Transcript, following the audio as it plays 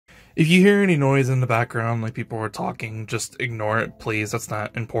If you hear any noise in the background, like people are talking, just ignore it, please. That's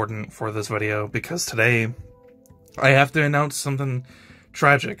not important for this video, because today I have to announce something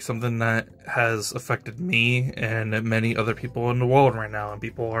tragic, something that has affected me and many other people in the world right now. And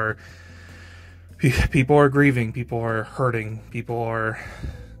people are grieving, people are hurting, people are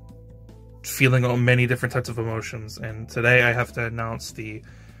feeling many different types of emotions. And today I have to announce the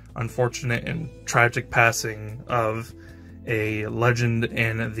unfortunate and tragic passing of a legend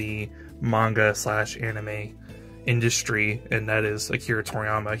in the manga slash anime industry, and that is Akira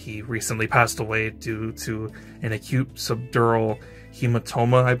Toriyama. He recently passed away due to an acute subdural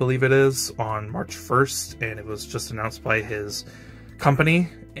hematoma, I believe it is, on March 1st, and it was just announced by his company,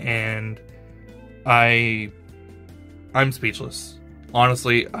 and I'm speechless.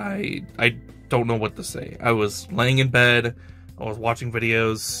 Honestly, I don't know what to say. I was laying in bed, I was watching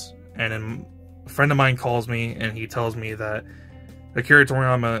videos, and then a friend of mine calls me and he tells me that Akira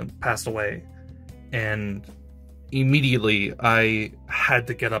Toriyama passed away, and immediately I had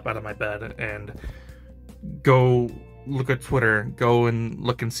to get up out of my bed and go look at Twitter, go and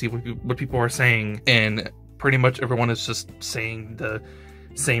look and see what people are saying, and pretty much everyone is just saying the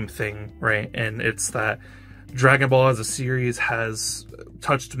same thing, right? And it's that Dragon Ball as a series has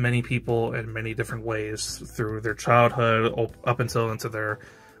touched many people in many different ways through their childhood up until into their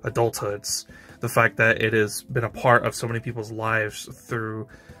adulthoods. The fact that it has been a part of so many people's lives through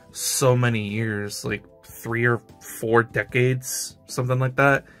so many years, like 3 or 4 decades, something like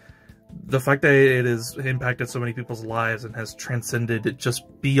that. The fact that it has impacted so many people's lives and has transcended just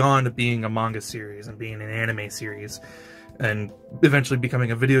beyond being a manga series and being an anime series and eventually becoming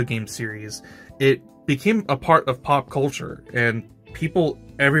a video game series, it became a part of pop culture, and people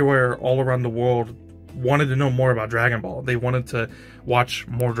everywhere all around the world wanted to know more about Dragon Ball. They wanted to watch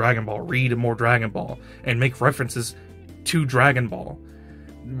more Dragon Ball, read more Dragon Ball, and make references to Dragon Ball.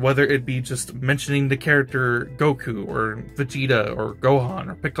 Whether it be just mentioning the character Goku, or Vegeta, or Gohan,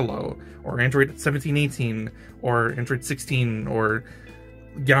 or Piccolo, or Android 1718, or Android 16, or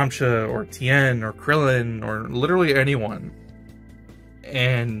Yamcha, or Tien, or Krillin, or literally anyone.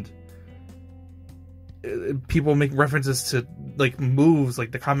 And people make references to like moves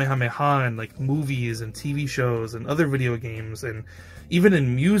like the Kamehameha and like movies and TV shows and other video games, and even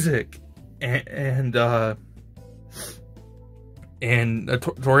in music. And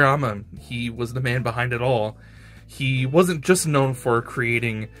Toriyama, he was the man behind it all. He wasn't just known for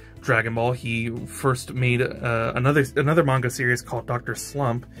creating Dragon Ball. He first made another manga series called Dr.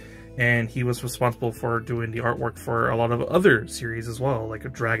 Slump, and he was responsible for doing the artwork for a lot of other series as well, like a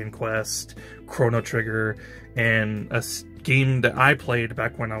Dragon Quest, Chrono Trigger, and a game that I played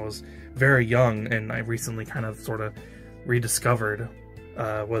back when I was very young and I recently kind of sort of rediscovered,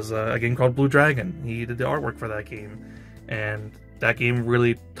 was a game called Blue Dragon. He did the artwork for that game, and that game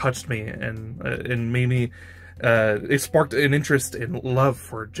really touched me and made me, it sparked an interest and love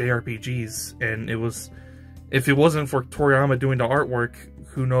for JRPGs. And it was, if it wasn't for Toriyama doing the artwork,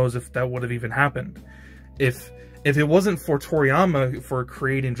 who knows if that would have even happened. If it wasn't for Toriyama for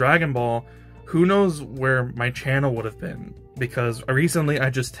creating Dragon Ball, who knows where my channel would have been, because recently I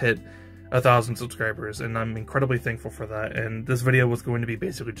just hit 1,000 subscribers, and I'm incredibly thankful for that. And this video was going to be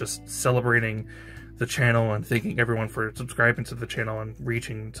basically just celebrating the channel and thanking everyone for subscribing to the channel and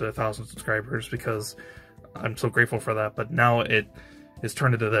reaching to 1,000 subscribers, because I'm so grateful for that. But now it is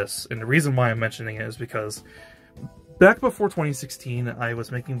turned into this, and the reason why I'm mentioning it is because back before 2016, I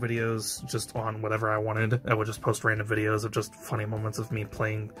was making videos just on whatever I wanted. I would just post random videos of just funny moments of me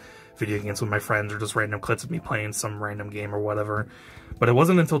playing video games with my friends, or just random clips of me playing some random game or whatever. But it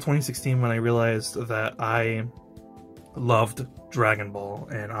wasn't until 2016 when I realized that I loved Dragon Ball,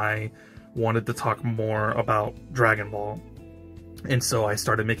 and I wanted to talk more about Dragon Ball. And so I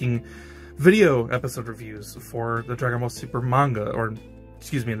started making video episode reviews for the Dragon Ball Super manga, or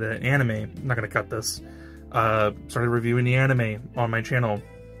excuse me, the anime. I'm not going to cut this. Started reviewing the anime on my channel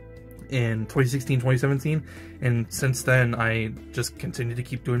in 2016, 2017, and since then I just continued to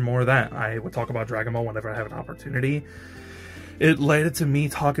keep doing more of that. I would talk about Dragon Ball whenever I have an opportunity. It led to me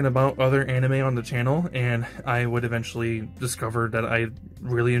talking about other anime on the channel, and I would eventually discover that I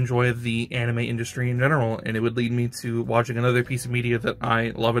really enjoy the anime industry in general, and it would lead me to watching another piece of media that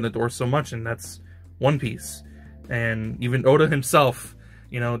I love and adore so much, and that's One Piece. And even Oda himself,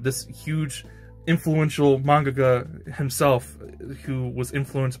 you know, this huge influential mangaka himself, who was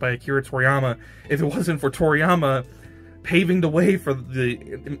influenced by Akira Toriyama. If it wasn't for Toriyama paving the way for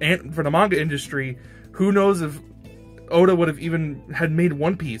the manga industry, who knows if Oda would have even had made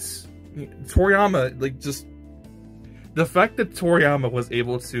One Piece. Toriyama, like, just the fact that Toriyama was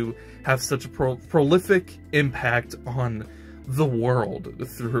able to have such a prolific impact on the world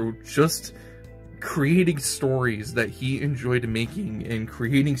through just creating stories that he enjoyed making and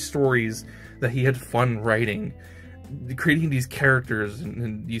creating stories that he had fun writing, creating these characters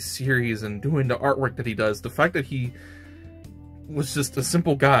and these series and doing the artwork that he does. The fact that he was just a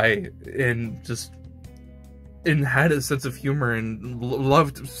simple guy and had a sense of humor and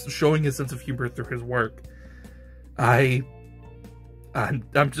loved showing his sense of humor through his work. I'm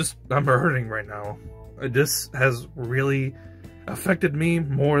hurting right now. This has really affected me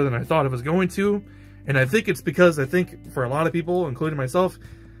more than I thought it was going to, and I think it's because for a lot of people, including myself,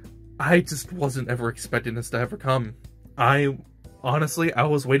 I just wasn't ever expecting this to ever come. Honestly, I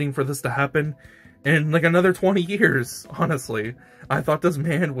was waiting for this to happen in like another 20 years, honestly. I thought this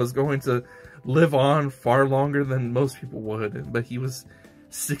man was going to live on far longer than most people would, but he was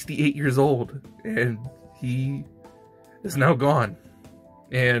 68 years old, and he is now gone.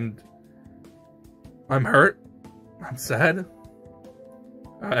 And I'm hurt. I'm sad.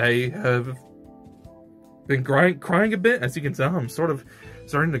 I have been crying a bit. As you can tell, I'm sort of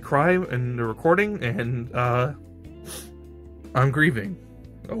starting to cry in the recording, and I'm grieving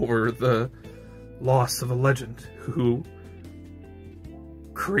over the loss of a legend who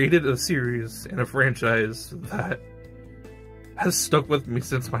created a series and a franchise that has stuck with me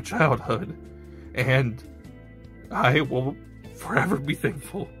since my childhood, and I will forever be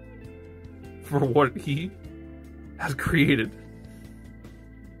thankful for what he has created.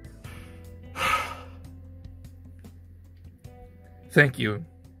 Thank you,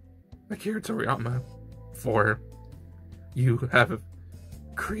 Akira Toriyama, for you have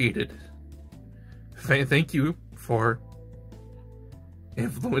created. Thank you for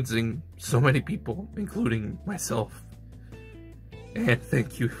influencing so many people, including myself. And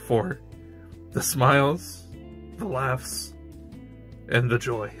thank you for the smiles, the laughs, and the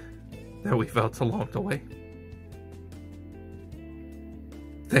joy that we felt along the way.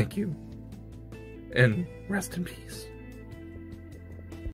 Thank you, and rest in peace.